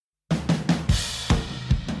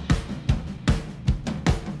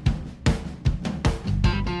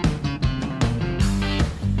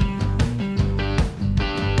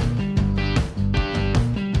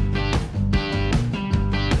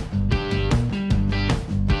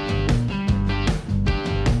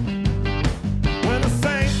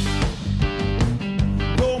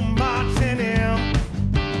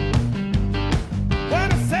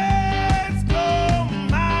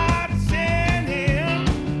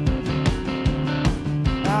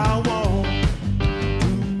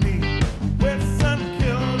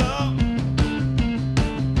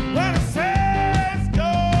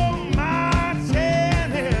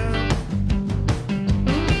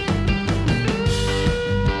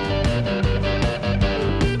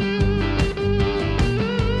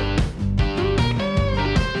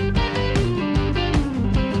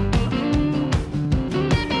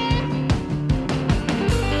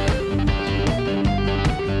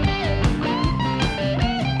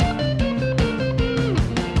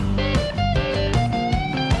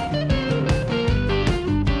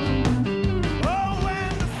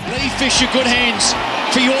Fletcher, good hands.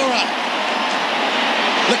 Fiora.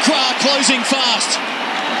 Lacroix closing fast.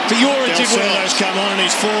 Fiora did well. Delcedo's come on and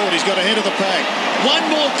he's forward. He's got ahead of the pack. One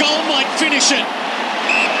more goal might finish it.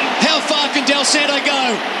 How far can Delcedo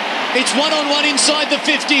go? It's one-on-one inside the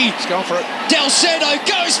 50. He's gone for it. Delcedo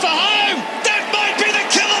goes for home. That might be the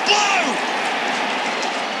killer blow.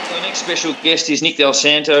 The next special guest is Nick Del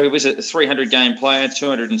Santo, who was a 300-game player,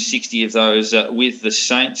 260 of those with the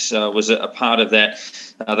Saints, was a part of that,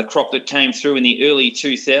 the crop that came through in the early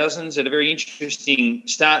 2000s. Had a very interesting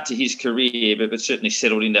start to his career, but certainly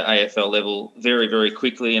settled into AFL level very, very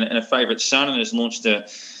quickly, and a favourite son, and has launched a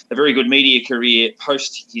very good media career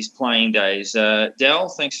post his playing days. Del,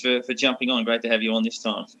 thanks for jumping on. Great to have you on this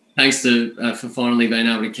time. Thanks for finally being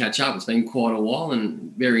able to catch up. It's been quite a while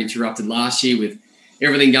and very interrupted last year with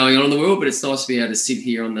everything going on in the world, but it's nice to be able to sit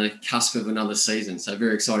here on the cusp of another season. So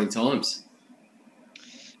very exciting times.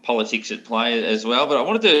 Politics at play as well. But I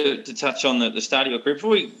wanted to touch on the start of your career. Before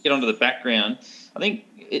we get onto the background, I think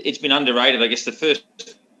it's been underrated. I guess the first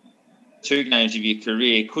 2 games of your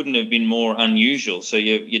career couldn't have been more unusual. So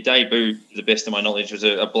your debut, to the best of my knowledge, was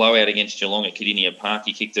a blowout against Geelong at Kardinia Park.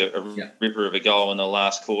 You kicked a ripper of a goal in the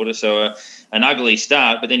last quarter. So an ugly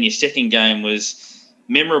start. But then your second game was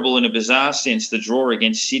memorable in a bizarre sense, the draw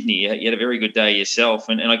against Sydney. You had a very good day yourself.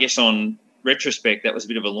 And I guess on retrospect, that was a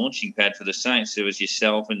bit of a launching pad for the Saints. There was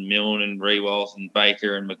yourself and Milne and Rewalt and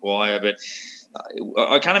Baker and Maguire. But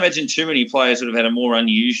I can't imagine too many players would have had a more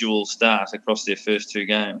unusual start across their first 2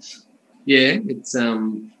 games. Yeah, it's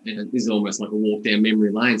this is almost like a walk down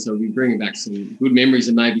memory lane. So we'll be bringing back some good memories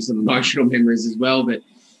and maybe some emotional memories as well. But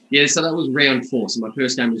yeah, so that was round 4. So my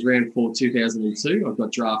first game was round 4, 2002. I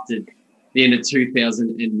got drafted the end of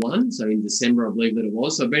 2001. So in December, I believe that it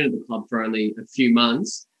was. So I've been at the club for only a few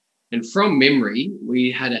months. And from memory,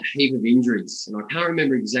 we had a heap of injuries. And I can't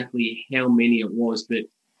remember exactly how many it was, but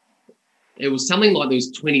it was something like there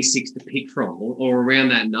was 26 to pick from or around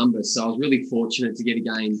that number. So I was really fortunate to get a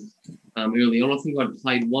game early on. I think I'd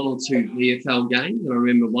played 1 or 2 VFL games. And I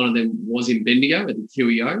remember one of them was in Bendigo at the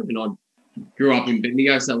QEO. And I grew up in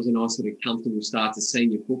Bendigo, so that was a nice sort of comfortable start to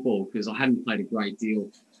senior football because I hadn't played a great deal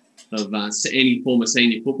of any form of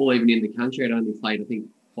senior football, even in the country. I'd only played, I think,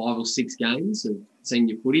 5 or 6 games of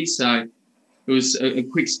senior footy. So it was a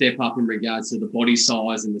quick step up in regards to the body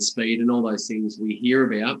size and the speed and all those things we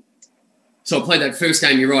hear about. So I played that first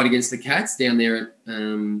game, you're right, against the Cats down there at, I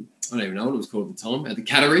don't even know what it was called at the time, at the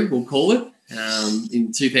Cattery, we'll call it,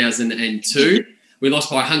 in 2002. We lost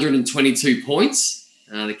by 122 points.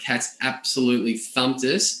 The Cats absolutely thumped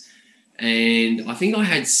us. And I think I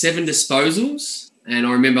had 7 disposals. And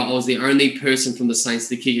I remember I was the only person from the Saints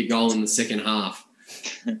to kick a goal in the second half.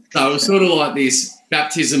 So it was sort of like this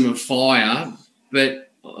baptism of fire.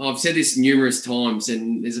 But I've said this numerous times,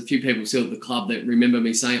 and there's a few people still at the club that remember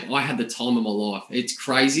me saying, I had the time of my life. It's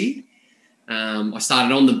crazy. I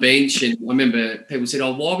started on the bench, and I remember people said,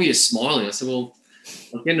 oh, why were you smiling? I said, well,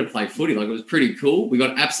 I was getting to play footy. Like, it was pretty cool. We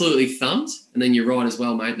got absolutely thumped. And then you're right as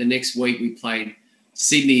well, mate. The next week we played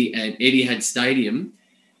Sydney at Etihad Stadium,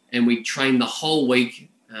 and we trained the whole week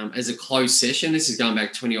as a closed session. This is going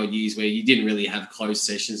back 20-odd years where you didn't really have closed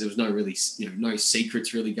sessions. There was no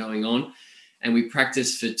secrets really going on. And we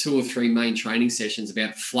practiced for 2 or 3 main training sessions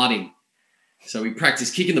about flooding. So we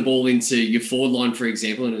practiced kicking the ball into your forward line, for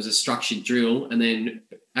example, and it was a structured drill, and then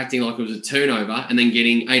acting like it was a turnover, and then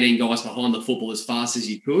getting 18 guys behind the football as fast as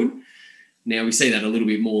you could. Now we see that a little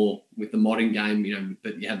bit more with the modern game,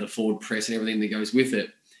 but you have the forward press and everything that goes with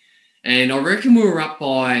it. And I reckon we were up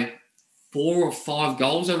by 4 or 5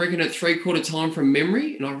 goals, I reckon, at 3/4 time from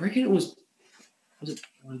memory. And I reckon it was it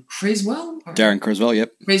Creswell? Darren Creswell,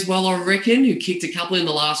 yep. Creswell, I reckon, who kicked a couple in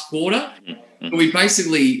the last quarter. We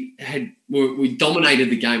basically we dominated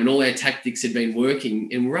the game and all our tactics had been working,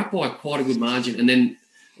 and we're up by quite a good margin. And then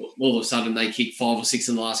all of a sudden they kicked 5 or 6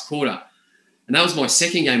 in the last quarter. And that was my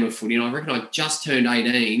second game of footy. And I reckon I just turned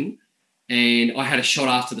 18 and I had a shot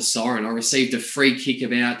after the siren. I received a free kick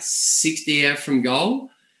about 60 out from goal.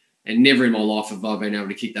 And never in my life have I been able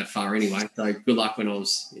to kick that far anyway. So good luck when I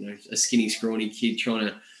was, a skinny, scrawny kid trying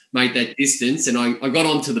to make that distance. And I got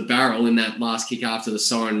onto the barrel in that last kick after the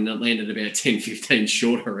siren, and it landed about 10, 15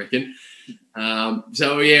 short, I reckon.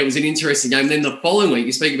 It was an interesting game. Then the following week,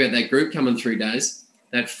 you speak about that group coming through, Daz.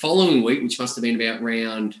 That following week, which must have been about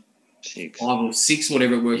round 5 or 6,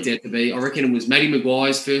 whatever it worked out to be, I reckon it was Matty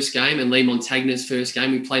Maguire's first game and Lee Montagna's first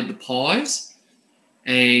game. We played the Pies,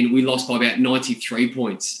 and we lost by about 93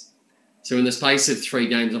 points. So in the space of 3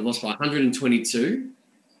 games, I've lost by 122,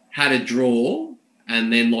 had a draw,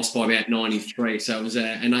 and then lost by about 93. So it was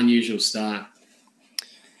an unusual start.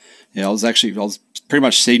 Yeah, I was pretty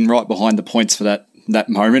much sitting right behind the points for that that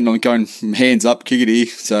moment. I'm going hands up, kickity.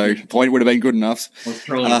 So point would have been good enough. I was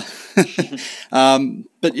trying.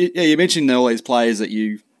 But you mentioned all these players that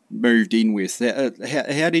you moved in with.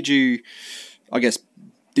 How did you, I guess,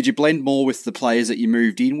 did you blend more with the players that you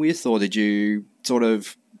moved in with, or did you sort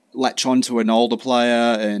of latch on to an older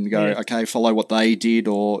player and go, okay, follow what they did,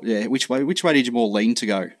 or which way did you more lean to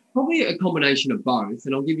go? Probably a combination of both,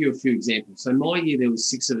 and I'll give you a few examples. So my year, there was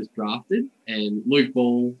 6 of us drafted, and Luke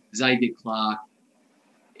Ball, Xavier Clark,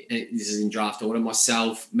 this is in draft order,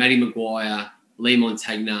 myself, Matty Maguire, Lee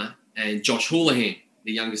Montagna, and Josh Houlihan,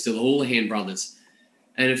 the youngest of the Houlihan brothers.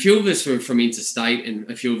 And a few of us were from interstate,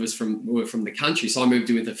 and a few of us were from the country. So I moved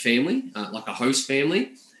in with a family, like a host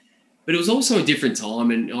family. But it was also a different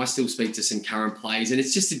time, and I still speak to some current players, and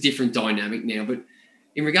it's just a different dynamic now. But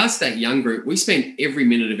in regards to that young group, we spent every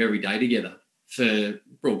minute of every day together for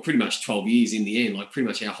pretty much 12 years in the end, like pretty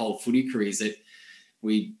much our whole footy careers, that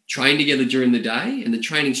we trained together during the day, and the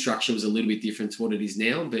training structure was a little bit different to what it is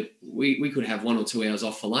now, but we could have 1 or 2 hours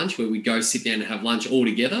off for lunch where we'd go sit down and have lunch all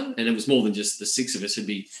together, and it was more than just the 6 of us. It'd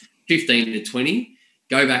be 15 to 20,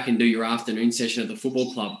 go back and do your afternoon session at the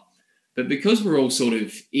football club. But because we're all sort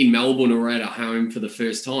of in Melbourne or at our home for the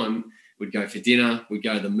first time, we'd go for dinner, we'd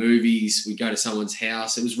go to the movies, we'd go to someone's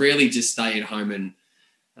house. It was rarely just stay at home and,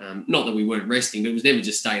 not that we weren't resting, but it was never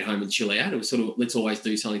just stay at home and chill out. It was sort of, let's always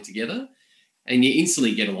do something together. And you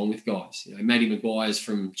instantly get along with guys. You know, Matty Maguire's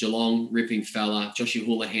from Geelong, ripping fella. Joshua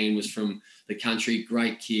Houlihan was from the country,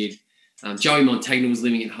 great kid. Joey Montagna was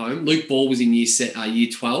living at home. Luke Ball was in year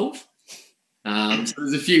 12. So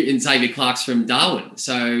there's a few, and Xavier Clark's from Darwin.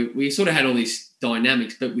 So we sort of had all these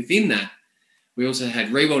dynamics, but within that, we also had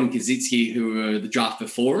Rewald and Kaczynski, who were the draft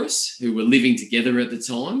before us, who were living together at the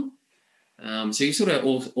time. So you sort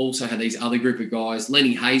of also had these other group of guys.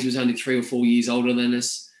 Lenny Hayes was only 3 or 4 years older than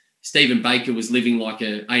us. Stephen Baker was living like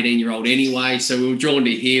an 18-year-old anyway, so we were drawn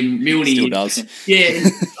to him. Milne still does. Yeah,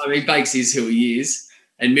 I mean, Bakes is who he is,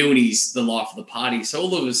 and Milne's the life of the party. So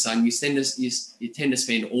all of a sudden, you tend to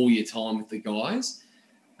spend all your time with the guys.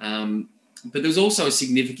 But there was also a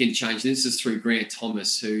significant change. This is through Grant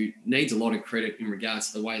Thomas, who needs a lot of credit in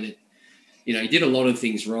regards to the way that, you know, he did a lot of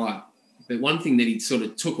things right. But one thing that he sort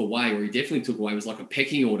of took away, or he definitely took away, was like a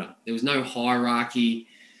pecking order. There was no hierarchy.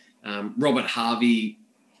 Robert Harvey,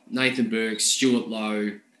 Nathan Burke, Stuart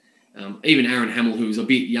Lowe, even Aaron Hamill, who was a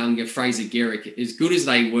bit younger, Fraser Garrick, as good as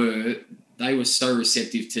they were so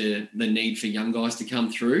receptive to the need for young guys to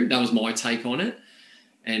come through. That was my take on it.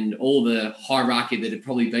 And all the hierarchy that had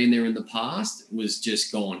probably been there in the past was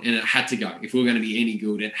just gone. And it had to go. If we were going to be any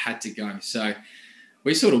good, it had to go. So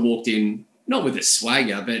we sort of walked in, not with a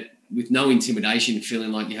swagger, but with no intimidation,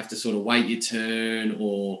 feeling like you have to sort of wait your turn,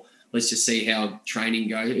 or let's just see how training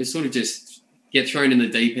goes. It was sort of just get thrown in the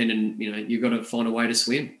deep end, and, you know, you've got to find a way to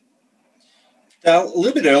swim. A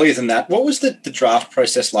little bit earlier than that, what was the draft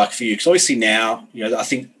process like for you? Because obviously now, you know, I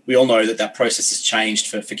think we all know that process has changed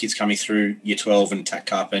for kids coming through Year 12 and TAC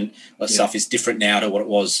Cup, and that stuff is different now to what it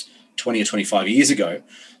was 20 or 25 years ago.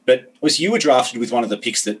 But you were drafted with one of the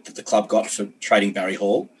picks that the club got for trading Barry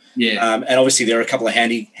Hall. Yeah. And obviously there are a couple of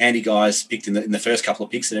handy guys picked in the first couple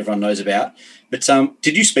of picks that everyone knows about. But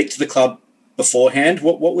did you speak to the club beforehand?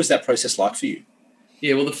 What was that process like for you?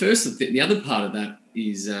 Yeah, well, the other part of that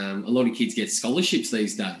is a lot of kids get scholarships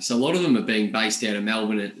these days. So a lot of them are being based out of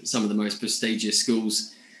Melbourne at some of the most prestigious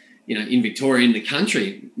schools, you know, in Victoria, in the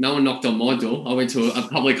country. No one knocked on my door. I went to a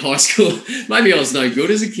public high school. Maybe I was no good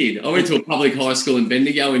as a kid. I went to a public high school in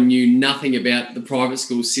Bendigo and knew nothing about the private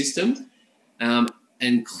school system.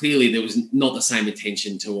 And clearly there was not the same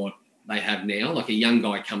attention to what they have now. Like a young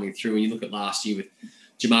guy coming through, and you look at last year with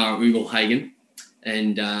Jamara Ugelhagen,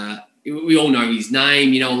 and we all know his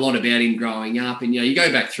name, you know, a lot about him growing up. And, you know, you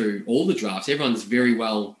go back through all the drafts, everyone's very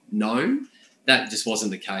well known. That just wasn't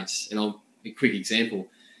the case. And a quick example,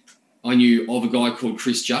 I knew of a guy called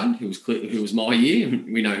Chris Judd, who was my year.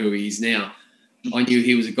 We know who he is now. I knew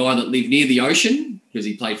he was a guy that lived near the ocean because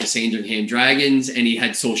he played for Sandringham Dragons, and he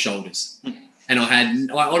had sore shoulders. And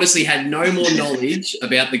I honestly had no more knowledge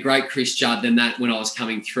about the great Chris Judd than that when I was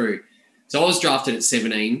coming through. So I was drafted at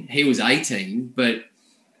 17. He was 18, but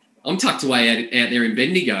I'm tucked away out there in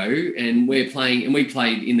Bendigo, and we played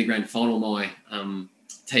in the grand final my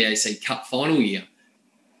TAC Cup final year.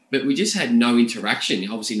 But we just had no interaction,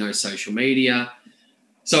 obviously no social media.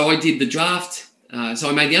 So I did the draft. So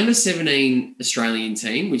I made the under-17 Australian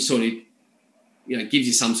team, which sort of, you know, gives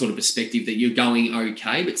you some sort of perspective that you're going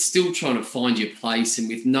okay, but still trying to find your place, and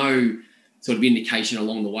with no sort of indication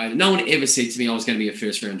along the way. No one ever said to me I was going to be a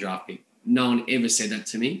first-round draft pick. No one ever said that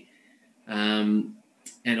to me.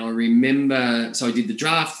 And I remember, so I did the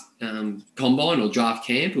draft combine or draft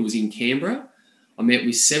camp. It was in Canberra. I met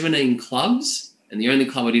with 17 clubs, and the only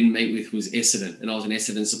club I didn't meet with was Essendon, and I was an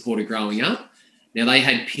Essendon supporter growing up. Now, they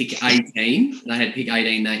had pick 18. They had pick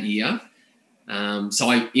 18 that year.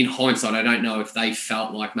 So in hindsight, I don't know if they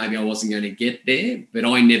felt like maybe I wasn't going to get there, but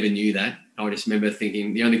I never knew that. I just remember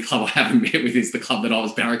thinking the only club I haven't met with is the club that I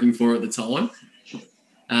was barracking for at the time.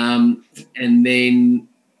 And then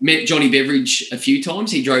met Johnny Beveridge a few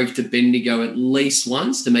times. He drove to Bendigo at least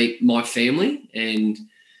once to meet my family, and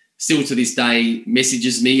still to this day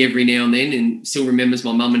messages me every now and then and still remembers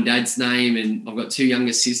my mum and dad's name. And I've got 2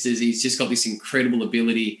 younger sisters. He's just got this incredible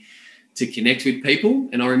ability to connect with people.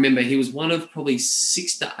 And I remember he was one of probably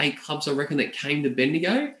 6 to 8 clubs, I reckon, that came to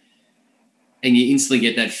Bendigo. And you instantly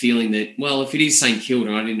get that feeling that, well, if it is St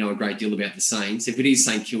Kilda, I didn't know a great deal about the Saints, if it is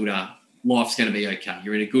St Kilda, life's going to be okay.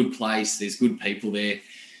 You're in a good place. There's good people there.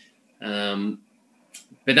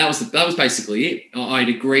 But that was basically it. I'd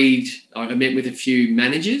agreed. I met with a few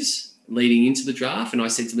managers leading into the draft, and I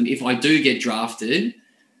said to them, if I do get drafted,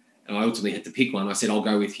 and I ultimately had to pick one, I said, I'll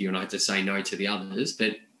go with you, and I had to say no to the others.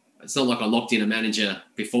 But it's not like I locked in a manager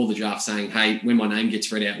before the draft saying, hey, when my name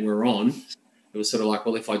gets read out, we're on. It was sort of like,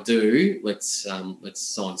 well, if I do, let's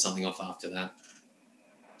sign something off after that.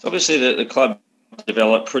 So obviously the club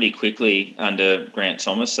developed pretty quickly under Grant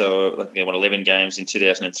Thomas. So like they won 11 games in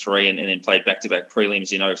 2003 and then played back-to-back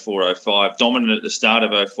prelims in 04-05. Dominant at the start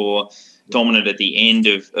of 04, dominant at the end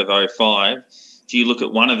of 05. Do you look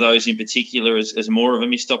at one of those in particular as more of a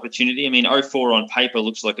missed opportunity? I mean, 04 on paper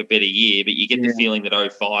looks like a better year, but you get the feeling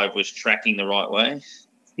that 05 was tracking the right way.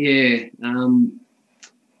 Yeah.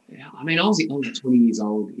 I mean, I was 20 years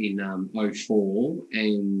old in 04,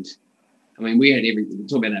 and I mean, we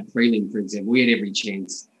talk about that prelim, for example, we had every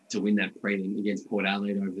chance to win that prelim against Port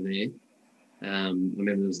Adelaide over there. I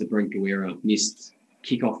remember there was the Brent Guerra missed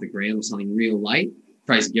kick off the ground or something real late.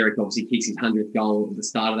 Fraser Garrick obviously kicks his 100th goal at the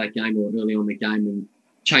start of that game or early on the game and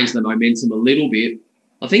changed the momentum a little bit.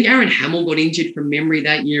 I think Aaron Hamill got injured from memory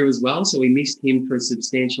that year as well, so we missed him for a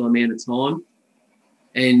substantial amount of time.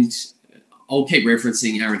 And I'll keep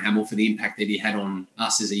referencing Aaron Hamill for the impact that he had on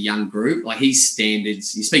us as a young group. Like his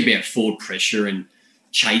standards, you speak about forward pressure and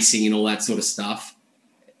chasing and all that sort of stuff.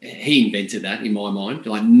 He invented that in my mind.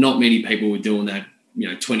 Like not many people were doing that,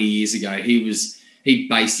 20 years ago. He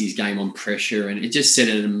based his game on pressure, and it just set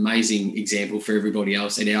an amazing example for everybody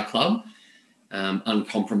else at our club.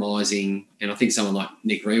 Uncompromising, and I think someone like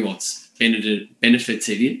Nick Rewatts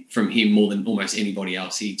benefited from him more than almost anybody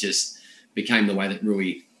else. He just became the way that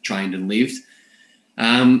Rui trained and lived.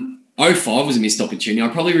 05 was a missed opportunity. I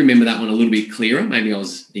probably remember that one a little bit clearer. Maybe I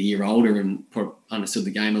was a year older and understood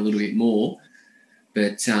the game a little bit more.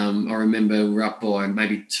 But I remember we're up by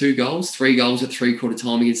maybe 3 goals at three-quarter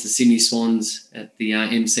time against the Sydney Swans at the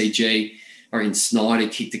MCG. I reckon Snyder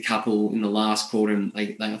kicked a couple in the last quarter, and I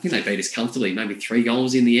think they beat us comfortably, maybe 3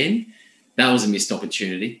 goals in the end. That was a missed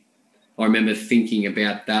opportunity. I remember thinking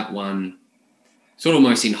about that one sort of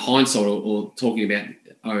almost in hindsight or talking about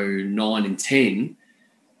 09 and 10,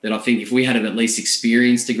 that I think if we had at least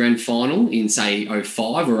experienced a grand final in, say,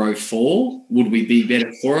 05 or 04, would we be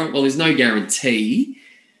better for it? Well, there's no guarantee,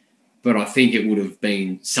 but I think it would have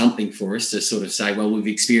been something for us to sort of say, well, we've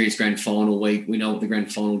experienced grand final week. We know what the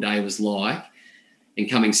grand final day was like. And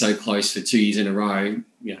coming so close for 2 years in a row,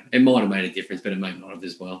 it might have made a difference, but it may not have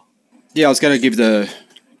as well. Yeah, I was going to give the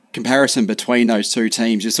comparison between those two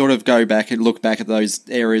teams. You sort of go back and look back at those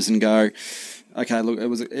areas and go, okay, look, it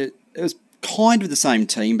was kind of the same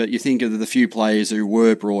team, but you think of the few players who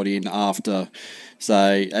were brought in after,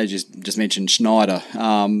 say, as you just mentioned, Schneider.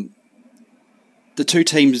 The two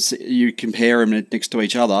teams, you compare them next to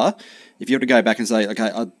each other, if you were to go back and say, okay,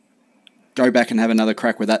 I'll go back and have another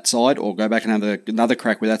crack with that side or go back and have another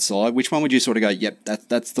crack with that side, which one would you sort of go, yep,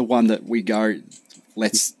 that's the one that we go,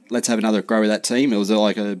 let's have another go with that team? It was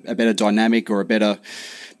like a better dynamic or a better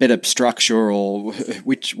structure, or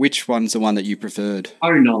which one's the one that you preferred?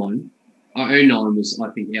 09 was, I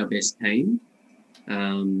think, our best team.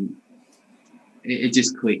 It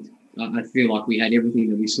just clicked. I feel like we had everything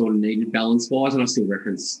that we sort of needed balance-wise, and I still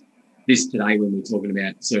reference this today when we're talking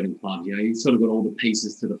about certain clubs. You sort of got all the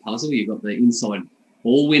pieces to the puzzle. You've got the inside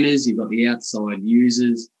ball winners, you've got the outside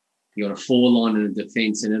users, you've got a forward line and a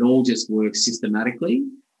defence, and it all just works systematically.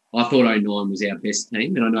 I thought 09 was our best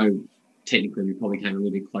team, and I know technically we probably came a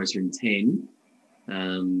little bit closer in 10,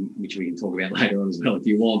 which we can talk about later on as well if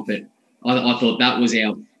you want, but I thought that was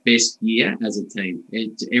our best year as a team.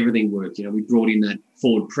 Everything worked. We brought in that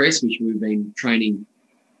forward press, which we've been training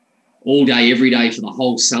all day, every day for the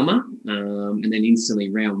whole summer. And then instantly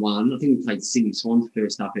round one, I think we played Sydney Swans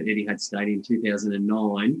first up at Etihad Stadium in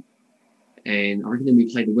 2009. And I reckon then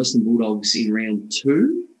we played the Western Bulldogs in round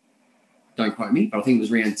 2. don't quote me, but I think it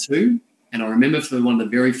was round 2. And I remember for one of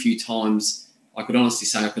the very few times I could honestly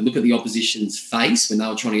say I could look at the opposition's face when they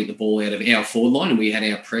were trying to get the ball out of our forward line and we had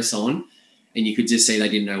our press on, and you could just see they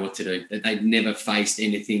didn't know what to do, that they'd never faced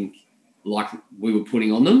anything like we were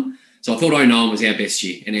putting on them. So I thought 09 was our best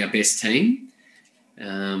year and our best team.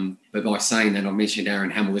 But by saying that, I mentioned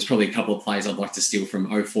Aaron Hamill. There's probably a couple of players I'd like to steal from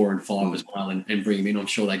 04 and 5 as well and bring them in. I'm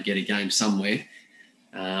sure they'd get a game somewhere.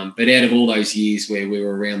 But out of all those years where we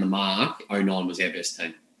were around the mark, 09 was our best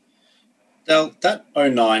team. Now, that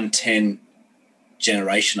 09-10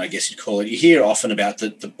 generation, I guess you'd call it, you hear often about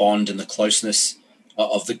the bond and the closeness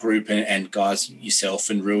of the group and guys, yourself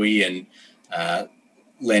and Rui and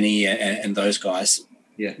Lenny and those guys.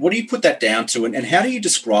 Yeah. What do you put that down to, and how do you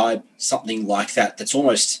describe something like that that's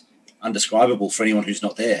almost undescribable for anyone who's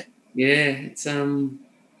not there? Yeah, it's I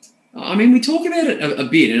mean, we talk about it a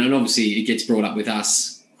bit, and obviously it gets brought up with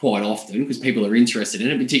us quite often because people are interested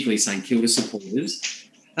in it, particularly St Kilda supporters.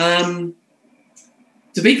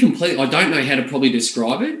 To be complete, I don't know how to probably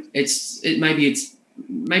describe it. Maybe it's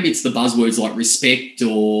the buzzwords like respect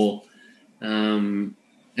or an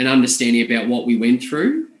understanding about what we went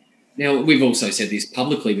through. Now, we've also said this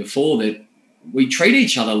publicly before that we treat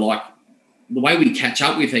each other like the way we catch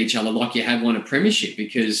up with each other like you have won a premiership,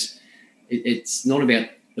 because it's not about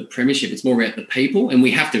the premiership, it's more about the people, and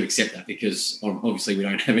we have to accept that because obviously we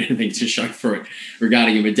don't have anything to show for it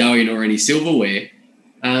regarding a medallion or any silverware.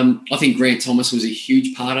 I think Grant Thomas was a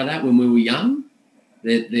huge part of that when we were young,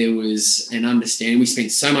 that there was an understanding. We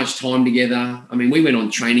spent so much time together. I mean, we went on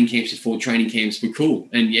training camps before training camps were cool,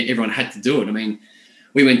 and yet everyone had to do it. I mean,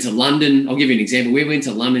 we went to London. I'll give you an example. We went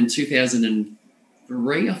to London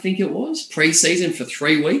 2003, I think it was, pre-season for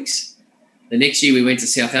 3 weeks. The next year we went to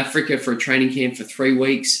South Africa for a training camp for 3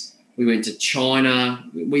 weeks. We went to China.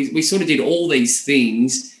 We sort of did all these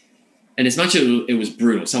things. And as much as it was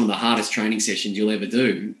brutal, some of the hardest training sessions you'll ever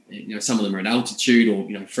do, you know, some of them are at altitude or,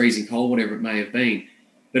 you know, freezing cold, whatever it may have been.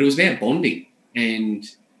 But it was about bonding. And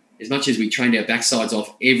as much as we trained our backsides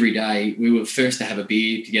off every day, we were first to have a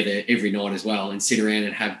beer together every night as well and sit around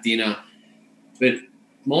and have dinner. But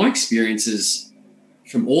my experiences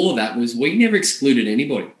from all of that was we never excluded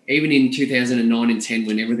anybody. Even in 2009 and 10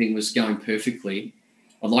 when everything was going perfectly,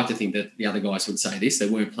 I'd like to think that the other guys would say this, they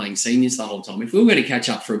weren't playing seniors the whole time. If we were going to catch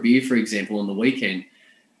up for a beer, for example, on the weekend,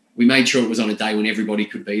 we made sure it was on a day when everybody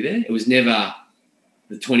could be there. It was never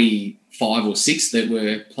the 25 or 6 that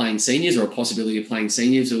were playing seniors or a possibility of playing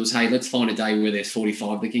seniors. It was, hey, let's find a day where there's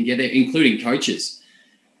 45 that can get there, including coaches.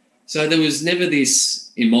 So there was never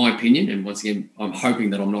this, in my opinion, and once again, I'm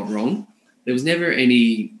hoping that I'm not wrong, there was never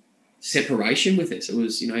any separation with this. It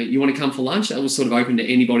was, you know, you want to come for lunch? That was sort of open to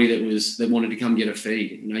anybody that wanted to come get a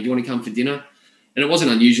feed. You know, you want to come for dinner? And it wasn't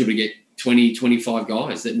unusual to get 20, 25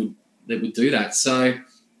 guys that would do that. So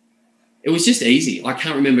it was just easy. I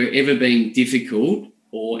can't remember ever being difficult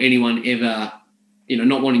or anyone ever, you know,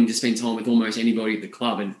 not wanting to spend time with almost anybody at the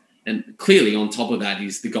club. And clearly on top of that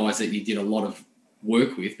is the guys that you did a lot of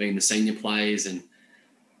work with, being the senior players. And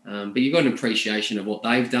but you've got an appreciation of what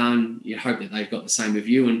they've done. You hope that they've got the same of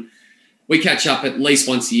you. And we catch up at least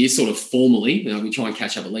once a year, sort of formally. You know, we try and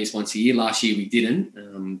catch up at least once a year. Last year we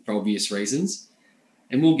didn't, for obvious reasons.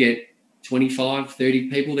 And we'll get 25, 30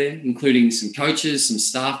 people there, including some coaches, some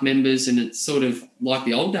staff members, and it's sort of like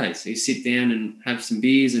the old days. You sit down and have some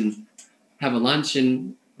beers and have a lunch,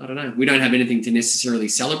 and I don't know, we don't have anything to necessarily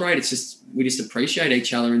celebrate. It's just, we just appreciate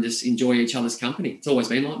each other and just enjoy each other's company. It's always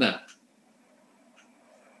been like that.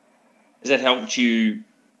 Has that helped you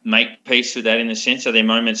make peace with that in a sense? Are there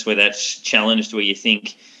moments where that's challenged, where you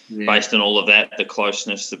think, based on all of that, the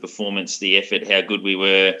closeness, the performance, the effort, how good we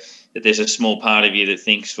were, that there's a small part of you that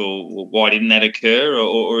thinks, well, why didn't that occur?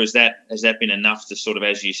 Or has that been enough to sort of,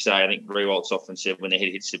 as you say, I think Rewalt's often said, when the head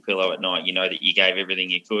hits the pillow at night, you know that you gave everything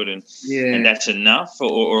you could and that's enough?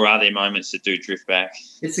 Or are there moments that do drift back?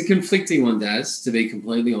 It's a conflicting one, Daz, to be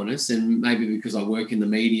completely honest, and maybe because I work in the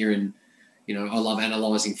media and, you know, I love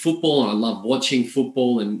analysing football and I love watching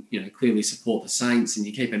football and, you know, clearly support the Saints, and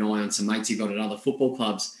you keep an eye on some mates you've got at other football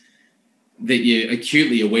clubs, that you're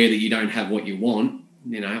acutely aware that you don't have what you want.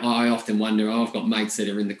 You know, I often wonder, I've got mates that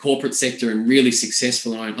are in the corporate sector and really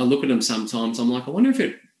successful, and I look at them sometimes, I'm like, I wonder if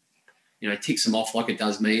it, you know, ticks them off like it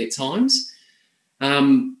does me at times. I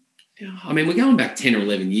mean, we're going back 10 or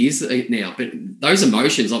 11 years now, but those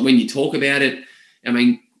emotions, like when you talk about it, I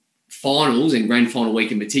mean, finals and grand final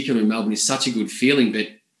week in particular in Melbourne is such a good feeling, but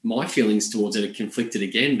my feelings towards it are conflicted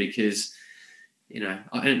again because, you know,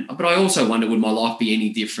 but I also wonder, would my life be any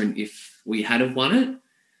different if we had have won it?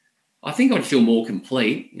 I think I'd feel more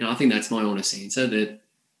complete. You know, I think that's my honest answer, that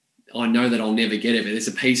I know that I'll never get it, but there's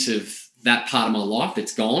a piece of that part of my life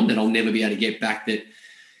that's gone, that I'll never be able to get back. That,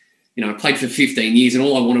 you know, I played for 15 years and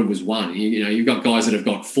all I wanted was one. You know, you've got guys that have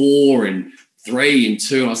got 4 and 3 and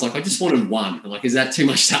 2. And I was like, I just wanted one. Like, is that too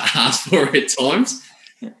much to ask for at times?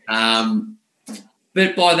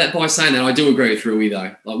 But by saying that, I do agree with Rui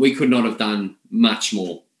though. Like, we could not have done much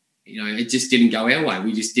more. You know, it just didn't go our way.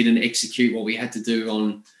 We just didn't execute what we had to do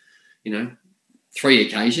on, you know, 3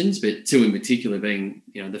 occasions, but 2 in particular being,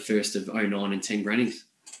 you know, the first of 09 and 10 grannies.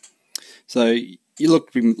 So you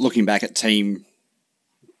looking back at team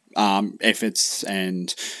efforts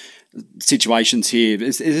and situations here,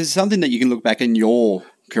 is there something that you can look back in your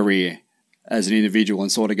career as an individual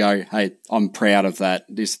and sort of go, hey, I'm proud of that.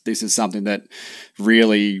 This is something that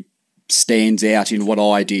really stands out in what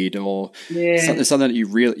I did, or something that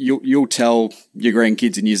you'll tell your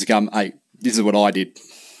grandkids in years to come, hey, this is what I did.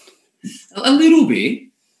 A little bit.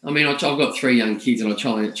 I mean, I've got 3 young kids, and I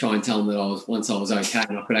try and tell them that I was okay,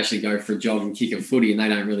 and I could actually go for a jog and kick a footy, and they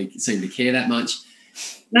don't really seem to care that much.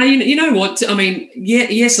 No, you know what? I mean,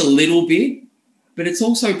 yes, a little bit, but it's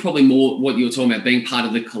also probably more what you're talking about, being part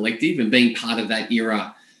of the collective and being part of that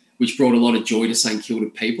era, which brought a lot of joy to St Kilda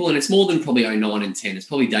people. And it's more than probably 09 and 10. It's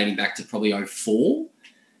probably dating back to probably 04.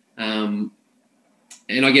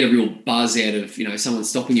 And I get a real buzz out of, you know, someone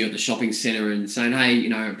stopping you at the shopping centre and saying, hey, you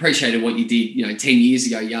know, appreciated what you did, you know, 10 years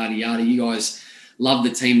ago, yada, yada. You guys love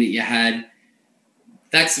the team that you had.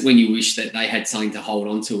 That's when you wish that they had something to hold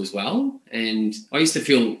on to as well. And I used to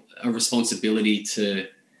feel a responsibility to,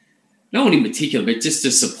 no one in particular, but just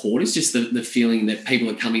to support us, just the feeling that people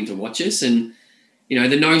are coming to watch us. And, you know,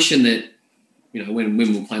 the notion that, you know, when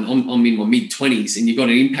we're playing, I'm in my mid-20s and you've got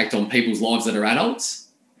an impact on people's lives that are adults.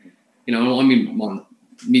 You know, I'm in my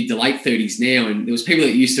mid to late 30s now, and there was people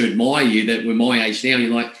that used to admire you that were my age now, and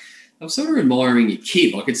you're like, I'm sort of admiring your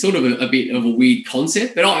kid. Like, it's sort of a bit of a weird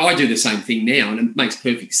concept, but I do the same thing now, and it makes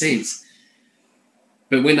perfect sense.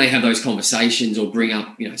 But when they have those conversations or bring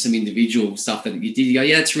up, you know, some individual stuff that you did, you go,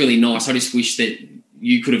 yeah, that's really nice. I just wish that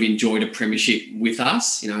you could have enjoyed a premiership with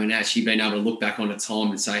us, you know, and actually been able to look back on a time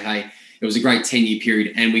and say, hey, it was a great 10-year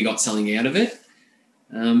period and we got something out of it.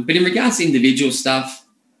 But in regards to individual stuff,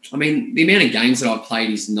 I mean, the amount of games that I've played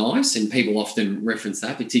is nice, and people often reference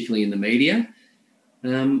that, particularly in the media.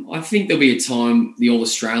 I think there'll be a time the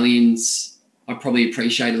All-Australians I probably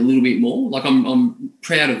appreciate a little bit more. Like, I'm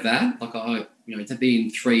proud of that. Like, you know, to be in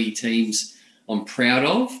 3 teams I'm proud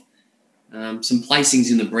of. Some placings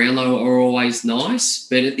in the Brownlow are always nice,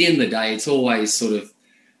 but at the end of the day, it's always sort of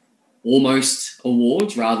almost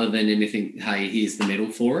awards rather than anything, hey, here's the medal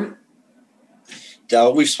for it.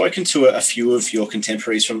 Dale, we've spoken to a few of your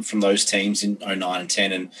contemporaries from those teams in 09 and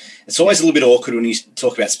 10, and it's always a little bit awkward when you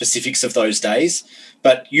talk about specifics of those days,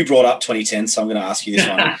 but you brought up 2010, so I'm going to ask you this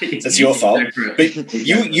one. So it's your fault. But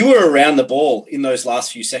you were around the ball in those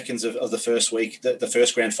last few seconds of the first week, the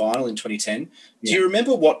first grand final in 2010. Do you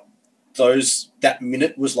remember what that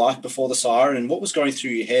minute was like before the siren, and what was going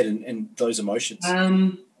through your head and those emotions?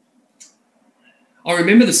 I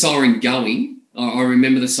remember the siren going. I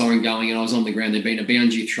remember the siren going, and I was on the ground. There'd been a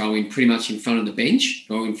boundary throw-in pretty much in front of the bench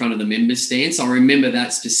or in front of the members' stand. So I remember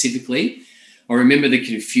that specifically. I remember the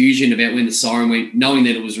confusion about when the siren went, knowing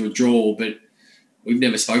that it was a draw, but we've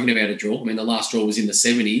never spoken about a draw. I mean, the last draw was in the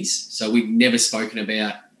 70s, so we've never spoken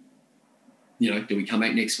about, you know, do we come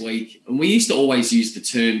back next week? And we used to always use the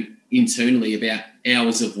term internally about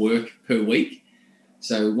hours of work per week.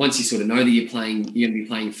 So once you sort of know that you're going to be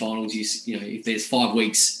playing finals, you know, if there's 5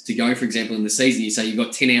 weeks to go, for example, in the season, you say you've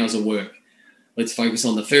got 10 hours of work. Let's focus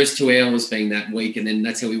on the first 2 hours being that week, and then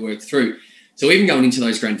that's how we work through. So even going into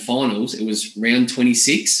those grand finals, it was round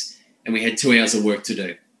 26, and we had 2 hours of work to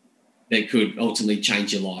do that could ultimately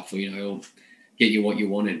change your life, or, you know, or get you what you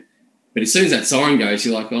wanted. But as soon as that siren goes,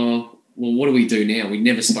 you're like, oh, well, what do we do now? We've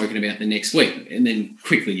never spoken about the next week. And then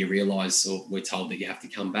quickly you realise, or we're told that you have to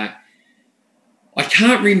come back. I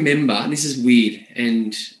can't remember, and this is weird,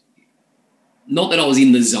 and not that I was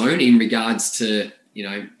in the zone in regards to, you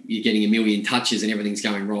know, you're getting a million touches and everything's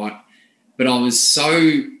going right, but I was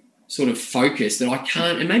so sort of focused that I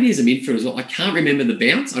can't, and maybe as a midfielder as well, I can't remember the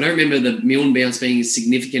bounce. I don't remember the Milne bounce being as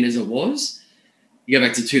significant as it was. You go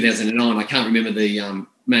back to 2009, I can't remember the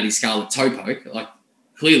Matty Scarlett toe poke. Like,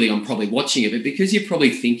 clearly I'm probably watching it, but because you're probably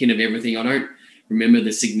thinking of everything, I don't remember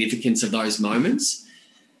the significance of those moments.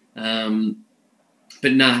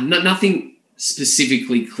 But nothing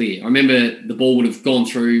specifically clear. I remember the ball would have gone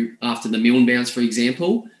through after the Milne bounce, for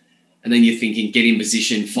example, and then you're thinking, get in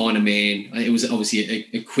position, find a man. It was obviously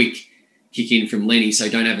a quick kick in from Lenny, so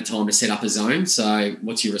don't have a time to set up a zone. So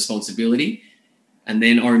what's your responsibility? And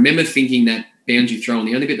then I remember thinking that boundary throw, and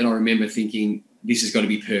the only bit that I remember thinking, this has got to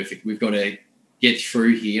be perfect. We've got to get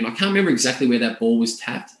through here. And I can't remember exactly where that ball was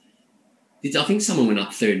tapped. I think someone went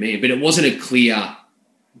up third man, but it wasn't a clear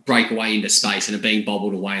breakaway into space and it being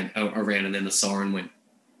bobbled away around, and then the siren went.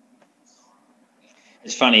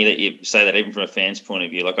 It's funny that you say that even from a fan's point of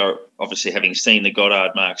view. Like, obviously having seen the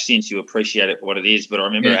Goddard mark since, you appreciate it for what it is, but I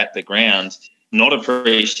remember at the ground not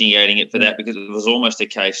appreciating it for that, because it was almost a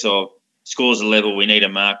case of scores a level, we need a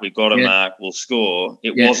mark, we've got a mark, we'll score.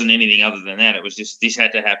 It wasn't anything other than that. It was just, this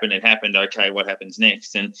had to happen, it happened, okay, what happens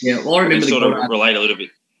next? And well, I remember sort of relate a little bit.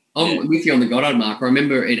 I'm with you on the Goddard mark. I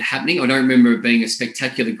remember it happening. I don't remember it being a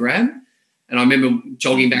spectacular grab. And I remember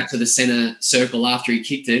jogging back to the centre circle after he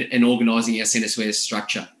kicked it and organising our centre square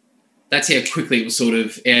structure. That's how quickly it was sort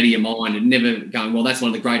of out of your mind, and never going, well, that's one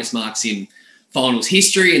of the greatest marks in finals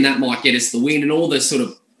history and that might get us the win, and all the sort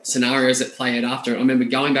of scenarios that play out after it. I remember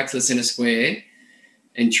going back to the centre square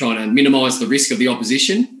and trying to minimise the risk of the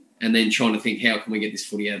opposition, and then trying to think, how can we get this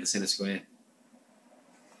footy out of the centre square?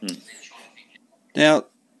 Now,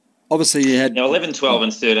 obviously you had... Now, 11, 12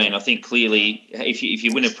 and 13, I think clearly if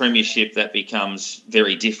you win a premiership, that becomes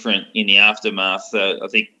very different in the aftermath. I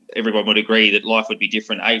think everyone would agree that life would be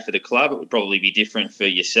different, for the club. It would probably be different for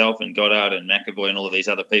yourself and Goddard and McAvoy and all of these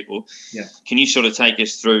other people. Yeah. Can you sort of take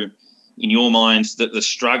us through, in your minds, the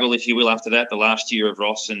struggle, if you will, after that, the last year of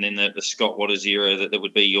Ross and then the Scott Waters era that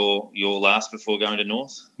would be your last before going to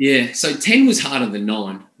North? Yeah, so 10 was harder than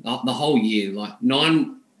 9 the whole year. Like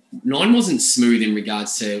 9 wasn't smooth in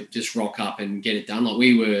regards to just rock up and get it done. Like,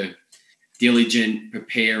 we were diligent,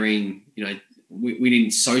 preparing, we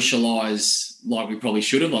didn't socialise like we probably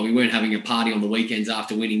should have. Like, we weren't having a party on the weekends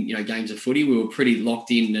after winning, games of footy. We were pretty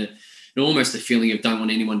locked in to almost a feeling of don't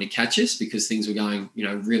want anyone to catch us, because things were going,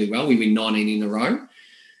 really well. We win 19 in a row.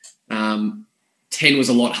 10 was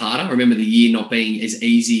a lot harder. I remember the year not being as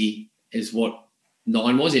easy as what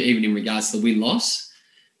 9 was, even in regards to the win-loss.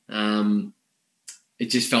 It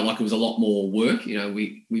just felt like it was a lot more work.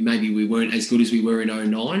 We weren't as good as we were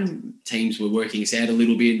in 09. Teams were working us out a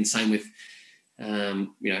little bit, and same with,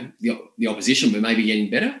 the opposition were maybe getting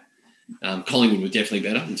better. Collingwood were definitely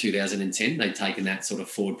better in 2010. They'd taken that sort of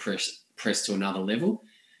forward press to another level.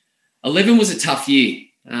 11 was a tough year.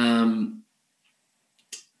 In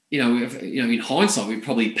hindsight, we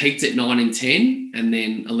probably peaked at 9 and 10, and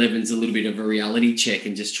then 11's a little bit of a reality check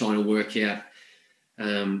and just trying to work out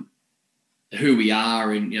who we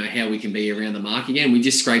are and how we can be around the mark again. We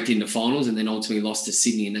just scraped into finals and then ultimately lost to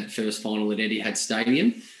Sydney in that first final at Etihad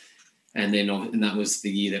Stadium, and that was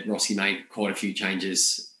the year that Rossi made quite a few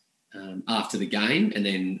changes after the game, and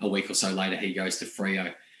then a week or so later he goes to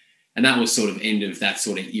Freo, and that was sort of end of that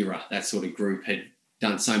sort of era. That sort of group had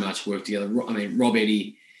done so much work together. I mean, Rob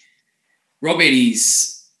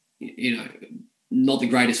Eddy's not the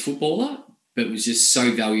greatest footballer, but was just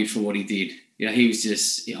so valued for what he did. He was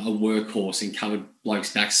just a workhorse and covered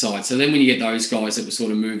blokes' backside. So then when you get those guys that were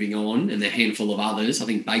sort of moving on, and a handful of others, I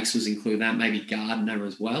think Bakes was included that, maybe Gardner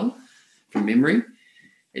as well, from memory,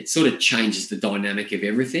 it sort of changes the dynamic of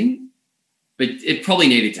everything. But it probably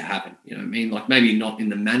needed to happen. Like maybe not in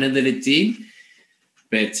the manner that it did,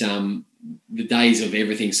 but the days of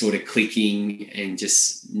everything sort of clicking and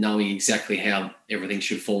just knowing exactly how everything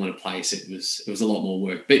should fall into place, it was a lot more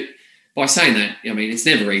work. But by saying that, it's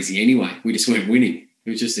never easy anyway. We just weren't winning. It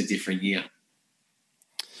was just a different year.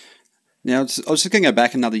 Now, I was just going to go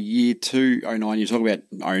back another year to 09. You talk about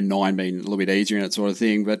 09 being a little bit easier and that sort of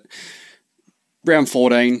thing, but round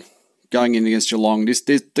 14, going in against Geelong,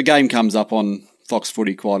 the game comes up on Fox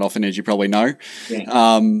Footy quite often, as you probably know.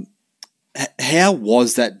 Yeah. How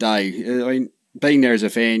was that day? Being there as a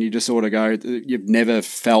fan, you just sort of go, you've never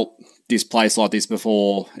felt this place like this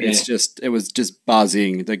before. Yeah. It was just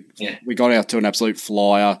buzzing. We got out to an absolute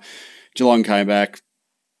flyer. Geelong came back.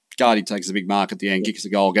 Guardy takes a big mark at the end, kicks the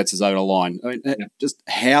goal, gets us over the line. Just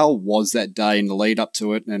how was that day in the lead up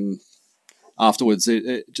to it and afterwards?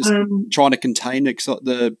 Trying to contain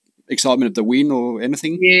the excitement of the win or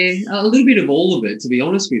anything? Yeah, a little bit of all of it, to be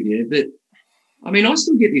honest with you. But, I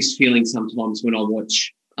still get this feeling sometimes when I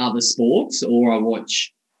watch other sports, or I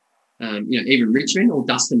watch, even Richmond or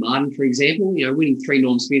Dustin Martin, for example, winning 3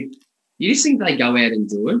 Norm Smith. You just think they go out and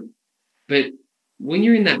do it. But when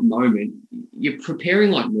you're in that moment, you're preparing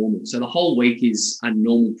like normal. So the whole week is a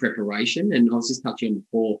normal preparation. And I was just touching on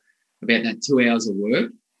before about that 2 hours of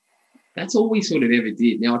work. That's all we sort of ever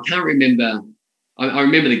did. Now, I can't remember. I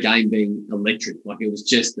remember the game being electric. Like, it was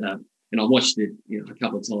just, and I watched it, a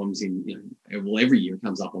couple of times every year it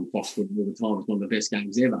comes up on Fox all the time. It's one of the best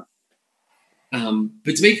games ever.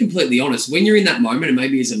 But to be completely honest, when you're in that moment, and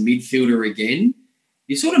maybe as a midfielder again,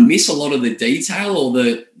 you sort of miss a lot of the detail or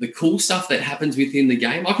the cool stuff that happens within the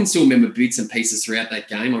game. I can still remember bits and pieces throughout that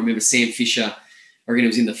game. I remember Sam Fisher I reckon it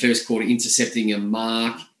was in the first quarter, intercepting a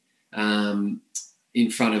mark in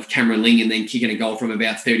front of Cameron Ling and then kicking a goal from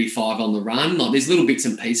about 35 on the run. Like, there's little bits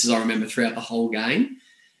and pieces I remember throughout the whole game.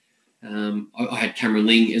 I had Cameron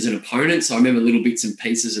Ling as an opponent, so I remember little bits and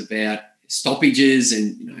pieces about stoppages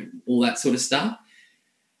and all that sort of stuff.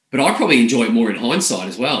 But I probably enjoy it more in hindsight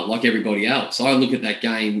as well, like everybody else. I look at that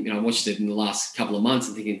game, I watched it in the last couple of months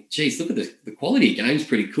and thinking, geez, look at the quality of the game's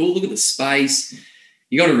pretty cool. Look at the space.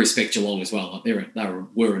 You got to respect Geelong as well. Like they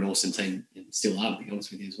were an awesome team and still are, to be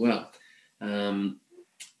honest with you, as well.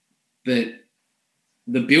 But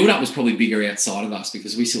the build-up was probably bigger outside of us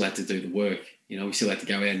because we still had to do the work. We still had to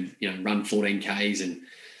go out and run 14 Ks and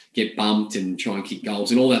get bumped and try and kick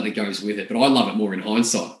goals and all that goes with it. But I love it more in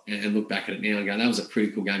hindsight and look back at it now and go, that was a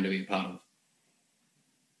pretty cool game to be a part of.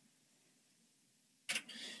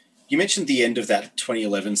 You mentioned the end of that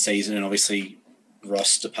 2011 season and obviously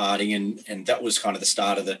Ross departing and that was kind of the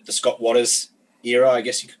start of the Scott Waters era, I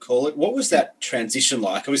guess you could call it. What was that transition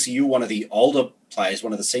like? Obviously, you were one of the older players,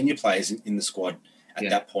 one of the senior players in the squad at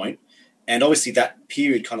that point. And obviously that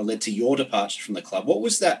period kind of led to your departure from the club. What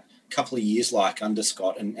was that couple of years like under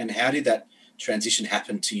Scott and how did that transition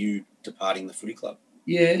happen to you departing the footy club?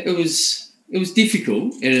 Yeah, it was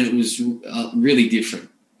difficult and it was really different.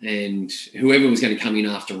 And whoever was going to come in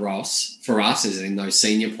after Ross, for us, as in those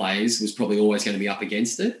senior players, was probably always going to be up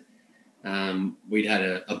against it. We'd had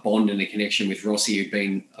a bond and a connection with Rossi, who'd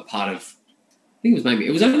been a part of, I think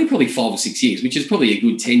it was only probably 5 or 6 years, which is probably a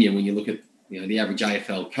good tenure when you look at the average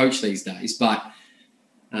AFL coach these days. But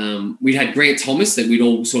we'd had Grant Thomas that we'd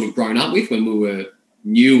all sort of grown up with when we were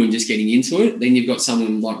new and just getting into it. Then you've got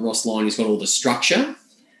someone like Ross Lyon who's got all the structure.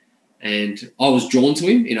 And I was drawn to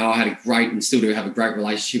him. I had a great and still do have a great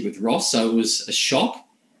relationship with Ross. So it was a shock.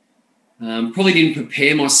 Probably didn't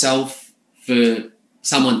prepare myself for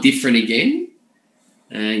someone different again.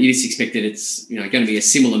 You just expect that it's going to be a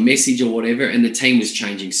similar message or whatever. And the team was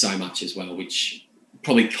changing so much as well, which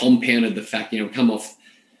probably compounded the fact, come off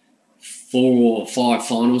 4 or 5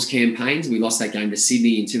 finals campaigns. We lost that game to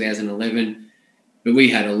Sydney in 2011. But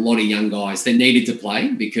we had a lot of young guys that needed to play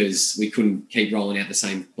because we couldn't keep rolling out the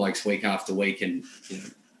same blokes week after week and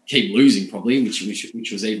keep losing probably,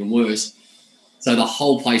 which was even worse. So the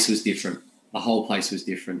whole place was different.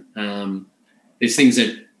 There's things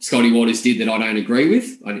that Scotty Waters did that I don't agree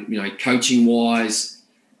with, coaching-wise,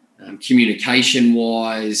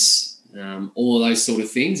 communication-wise, all of those sort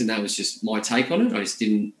of things. And that was just my take on it.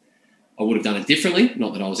 I would have done it differently.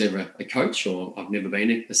 Not that I was ever a coach or I've never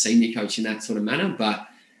been a senior coach in that sort of manner. But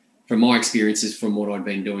from my experiences, from what I'd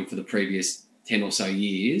been doing for the previous 10 or so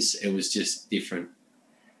years, it was just different.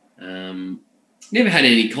 Never had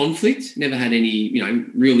any conflict, never had any,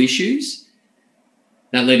 real issues.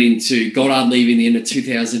 That led into Goddard leaving the end of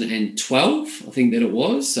 2012, I think that it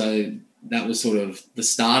was. So that was sort of the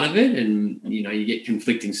start of it. And, you get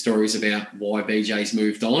conflicting stories about why BJ's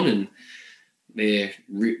moved on and they're,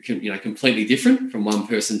 completely different from one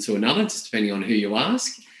person to another, just depending on who you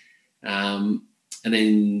ask. And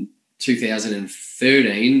then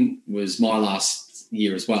 2013 was my last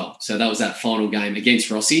year as well. So that was that final game against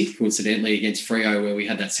Rossi, coincidentally against Freo, where we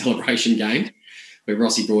had that celebration game where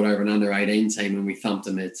Rossi brought over an under-18 team and we thumped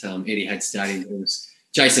them at Etihad Stadium. It was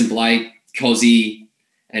Jason Blake, Cozzy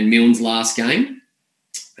and Milne's last game.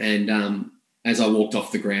 And as I walked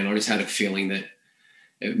off the ground, I just had a feeling that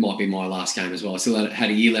it might be my last game as well. I still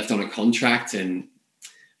had a year left on a contract and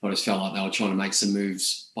I just felt like they were trying to make some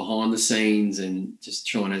moves behind the scenes and just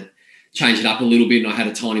trying to change it up a little bit. And I had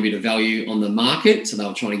a tiny bit of value on the market, so they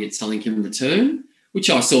were trying to get something in return,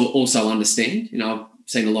 which I also understand. I've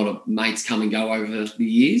seen a lot of mates come and go over the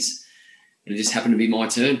years and it just happened to be my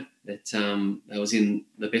turn. That was in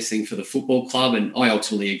the best thing for the football club and I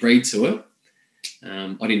ultimately agreed to it.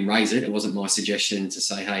 I didn't raise it. It wasn't my suggestion to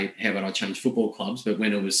say, hey, how about I change football clubs? But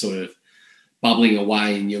when it was sort of bubbling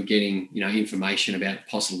away and you're getting, information about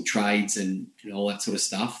possible trades and all that sort of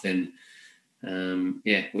stuff, then,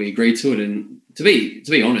 we agreed to it. And to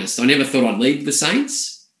be honest, I never thought I'd leave the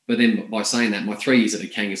Saints. But then by saying that, my 3 years at the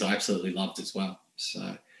Kangas, I absolutely loved as well.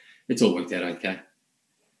 So it's all worked out okay.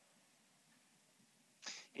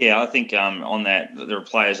 Yeah, I think on that, there are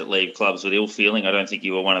players that leave clubs with ill feeling. I don't think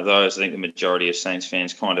you were one of those. I think the majority of Saints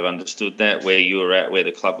fans kind of understood that, where you were at, where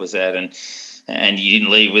the club was at, and you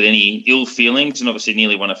didn't leave with any ill feelings. And obviously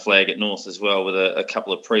nearly won a flag at North as well with a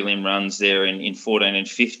couple of prelim runs there in 14 and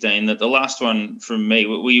 15. The last one from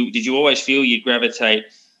me, did you always feel you'd gravitate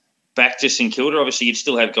back to St Kilda? Obviously, you'd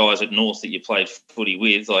still have guys at North that you played footy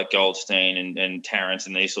with, like Goldstein and Tarrant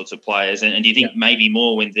and these sorts of players. And do you think maybe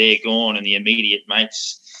more when they're gone and the immediate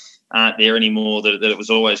mates aren't there anymore, that it was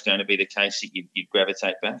always going to be the case that you'd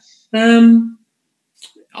gravitate back?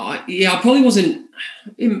 I probably wasn't.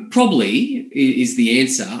 Probably is the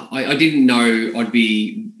answer. I didn't know I'd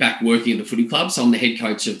be back working at the footy club. So I'm the head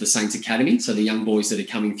coach of the Saints Academy. So the young boys that are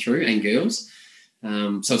coming through and girls.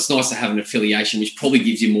 So it's nice to have an affiliation, which probably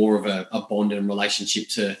gives you more of a bond and relationship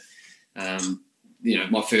to,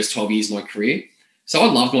 my first 12 years of my career. So I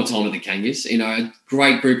loved my time at the Kangas. A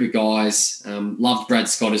great group of guys. Loved Brad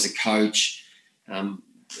Scott as a coach. A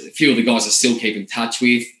few of the guys I still keep in touch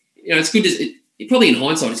with. It's good to. Probably in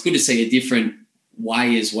hindsight, it's good to see a different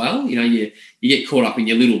way as well. You get caught up in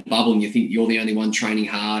your little bubble and you think you're the only one training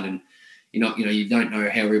hard and you don't know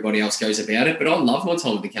how everybody else goes about it. But I love my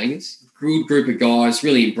time with the Kangas. Good group of guys,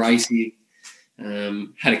 really embracing.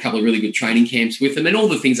 Had a couple of really good training camps with them and all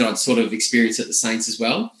the things that I'd sort of experienced at the Saints as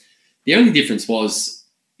well. The only difference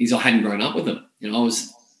is I hadn't grown up with them.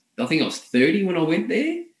 I think I was 30 when I went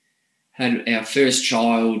there. Had our first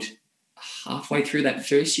child halfway through that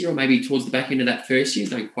first year or maybe towards the back end of that first year.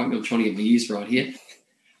 Don't quote me, I'm trying to get my years right here.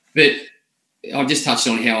 But I've just touched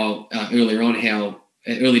on how earlier on, how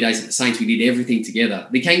early days at the Saints, we did everything together.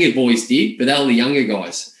 The Kangaroo boys did, but they were the younger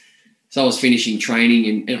guys. So I was finishing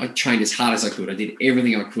training and I trained as hard as I could. I did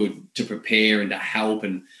everything I could to prepare and to help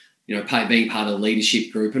and, being part of the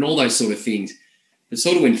leadership group and all those sort of things. But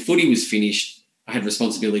sort of when footy was finished, I had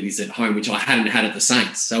responsibilities at home, which I hadn't had at the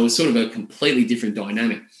Saints. So it was sort of a completely different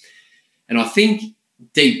dynamic. And I think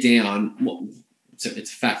deep down,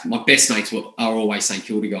 it's a fact, my best mates are always St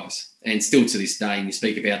Kilda guys. And still to this day, and you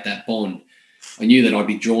speak about that bond, I knew that I'd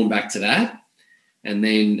be drawn back to that. And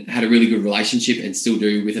then had a really good relationship and still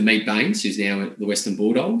do with Amit Baines, who's now at the Western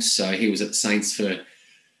Bulldogs. So he was at the Saints for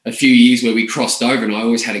a few years where we crossed over and I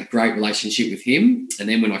always had a great relationship with him. And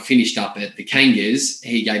then when I finished up at the Kangas,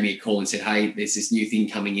 he gave me a call and said, hey, there's this new thing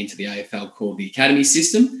coming into the AFL called the Academy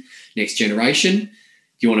System, Next Generation.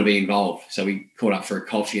 Do you want to be involved? So we caught up for a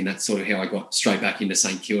coffee and that's sort of how I got straight back into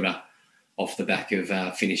St Kilda off the back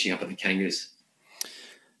of finishing up at the Kangas.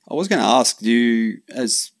 I was going to ask you,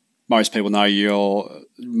 as most people know, you're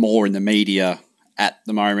more in the media at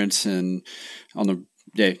the moment and on the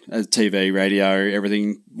TV, radio,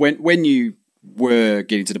 everything. When you were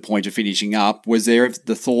getting to the point of finishing up, was there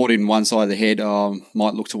the thought in one side of the head,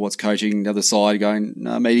 might look towards coaching, the other side going,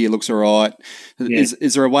 no, media looks all right? Yeah.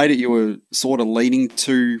 Is there a way that you were sort of leaning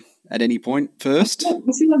to at any point first? I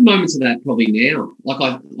still have moments of that probably now. Like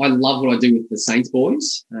I love what I do with the Saints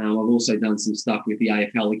boys. I've also done some stuff with the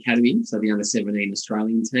AFL Academy, so the under-17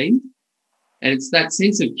 Australian team. And it's that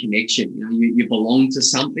sense of connection. You belong to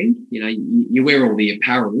something. You wear all the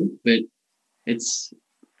apparel, but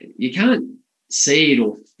you can't see it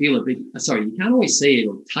or feel it. But, you can't always see it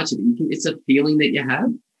or touch it. It's a feeling that you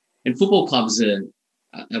have. And football clubs are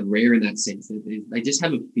rare in that sense. They just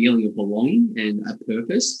have a feeling of belonging and a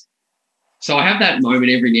purpose. So I have that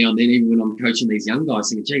moment every now and then, even when I'm coaching these young guys,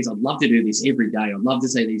 thinking, geez, I'd love to do this every day. I'd love to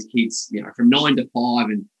see these kids, from 9 to 5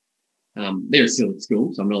 and they're still at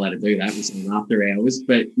school, so I'm not allowed to do that. We're still after hours.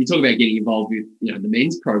 But you talk about getting involved with, the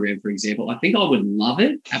men's program, for example. I think I would love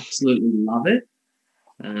it, absolutely love it.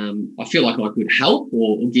 I feel like I could help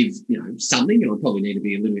or give, something, and I'd probably need to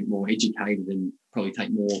be a little bit more educated and probably take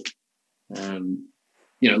more,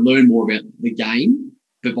 learn more about the game.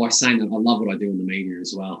 But by saying that, I love what I do in the media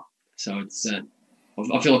as well. So it's,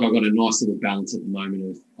 I feel like I've got a nice little balance at the moment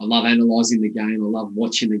of I love analysing the game, I love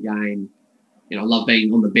watching the game. I love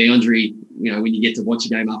being on the boundary, when you get to watch a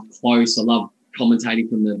game up close. I love commentating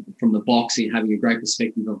from the box and having a great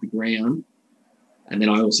perspective of the ground. And then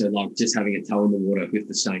I also like just having a toe in the water with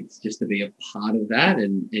the Saints, just to be a part of that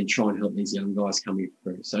and try and help these young guys coming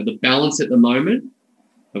through. So the balance at the moment,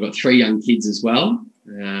 I've got 3 young kids as well.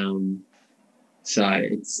 So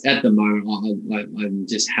it's at the moment, I'm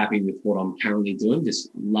just happy with what I'm currently doing.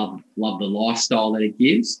 Just love the lifestyle that it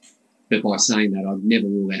gives. But by saying that, I've never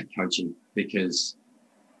ruled out coaching. Because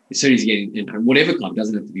as soon as you get in, whatever club,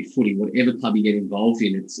 doesn't have to be footy, whatever club you get involved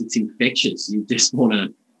in, it's infectious. You just want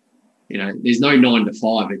to, there's no 9 to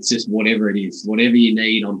 5. It's just whatever it is. Whatever you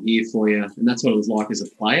need, I'm here for you. And that's what it was like as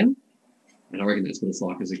a player. And I reckon that's what it's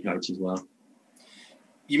like as a coach as well.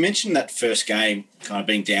 You mentioned that first game kind of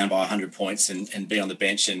being down by 100 points and being on the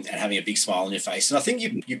bench and having a big smile on your face. And I think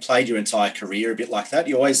you played your entire career a bit like that.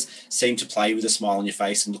 You always seem to play with a smile on your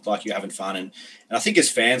face and look like you're having fun. And I think as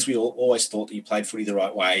fans, we always thought that you played footy the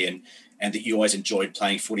right way and that you always enjoyed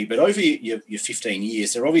playing footy. But over your 15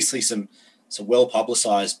 years, there are obviously some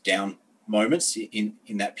well-publicised down moments in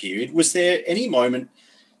that period. Was there any moment,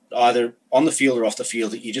 either on the field or off the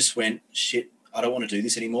field, that you just went, shit, I don't want to do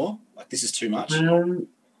this anymore? Like, this is too much?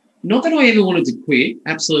 Not that I ever wanted to quit.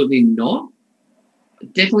 Absolutely not.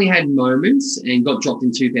 Definitely had moments and got dropped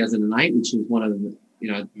in 2008, which was one of the,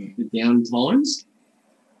 the down times.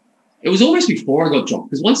 it was almost before I got dropped,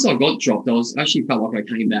 because once I got dropped, I actually felt like I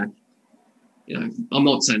came back. You know, I'm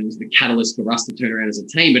not saying it was the catalyst for us to turn around as a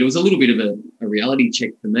team, but it was a little bit of a reality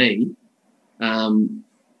check for me.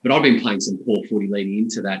 But I've been playing some poor footy leading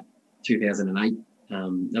into that 2008.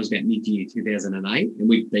 That was about mid-year 2008, and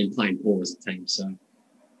we've been playing poor as a team. So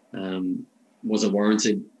was it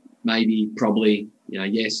warranted? Maybe, probably. You know,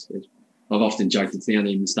 yes. I've often joked it's the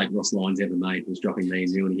only mistake Ross Lyons ever made was dropping me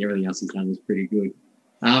and Milne. Everything else he's done was pretty good.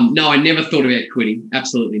 No, I never thought about quitting.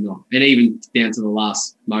 Absolutely not. And even down to the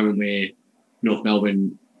last moment where North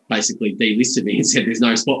Melbourne basically delisted me and said there's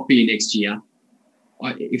no spot for you next year.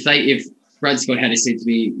 If Brad Scott had said to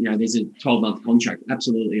me, you know, there's a 12-month contract,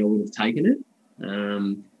 absolutely I would have taken it.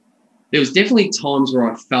 There was definitely times where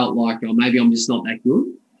I felt like, oh, maybe I'm just not that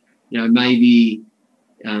good. You know, maybe,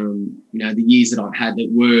 you know, the years that I've had that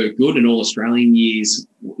were good and all Australian years,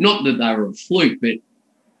 not that they were a fluke, but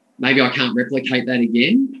maybe I can't replicate that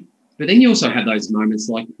again. But then you also have those moments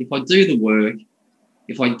like if I do the work,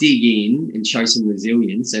 if I dig in and show some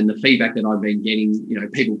resilience, and the feedback that I've been getting, you know,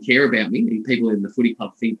 people care about me and people in the footy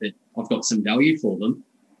club think that I've got some value for them,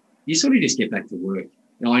 you sort of just get back to work.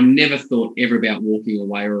 You know, I never thought ever about walking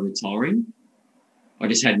away or retiring. I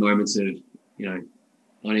just had moments of, you know,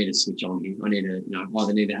 I need to switch on here. I need to, you know,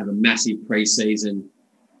 either need to have a massive pre-season,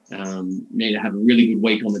 need to have a really good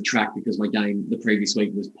week on the track because my game the previous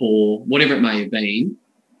week was poor, whatever it may have been,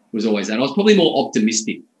 was always that. I was probably more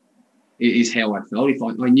optimistic is how I felt. If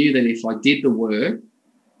I knew that if I did the work,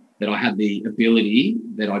 that I had the ability,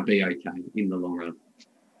 that I'd be okay in the long run.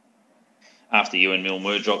 After you and Milne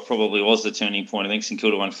were dropped, probably was the turning point. I think St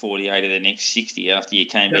Kilda won 48 of the next 60 after you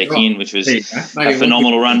came back in, which was a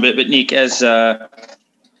phenomenal run. But Nick, as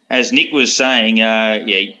Nick was saying,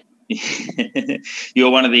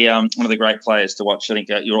 you're one of the great players to watch. I think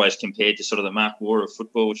you're always compared to sort of the Mark Waugh of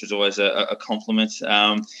football, which is always a compliment.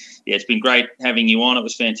 It's been great having you on. It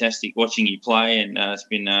was fantastic watching you play, and it's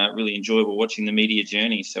been really enjoyable watching the media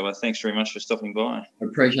journey. So thanks very much for stopping by. I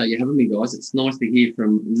appreciate you having me, guys. It's nice to hear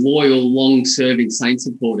from loyal, long-serving Saints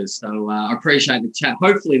supporters. So I appreciate the chat.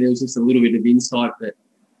 Hopefully there was just a little bit of insight, but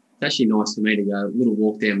it's actually nice for me to go a little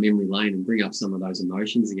walk down memory lane and bring up some of those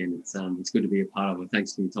emotions again. It's good to be a part of it.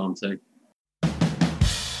 Thanks for your time too.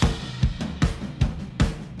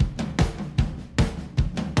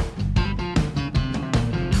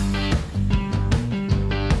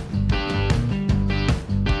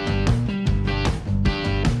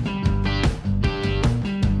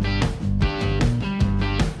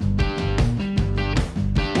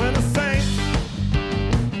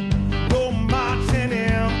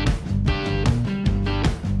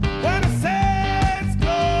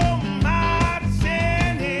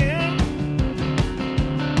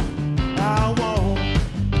 I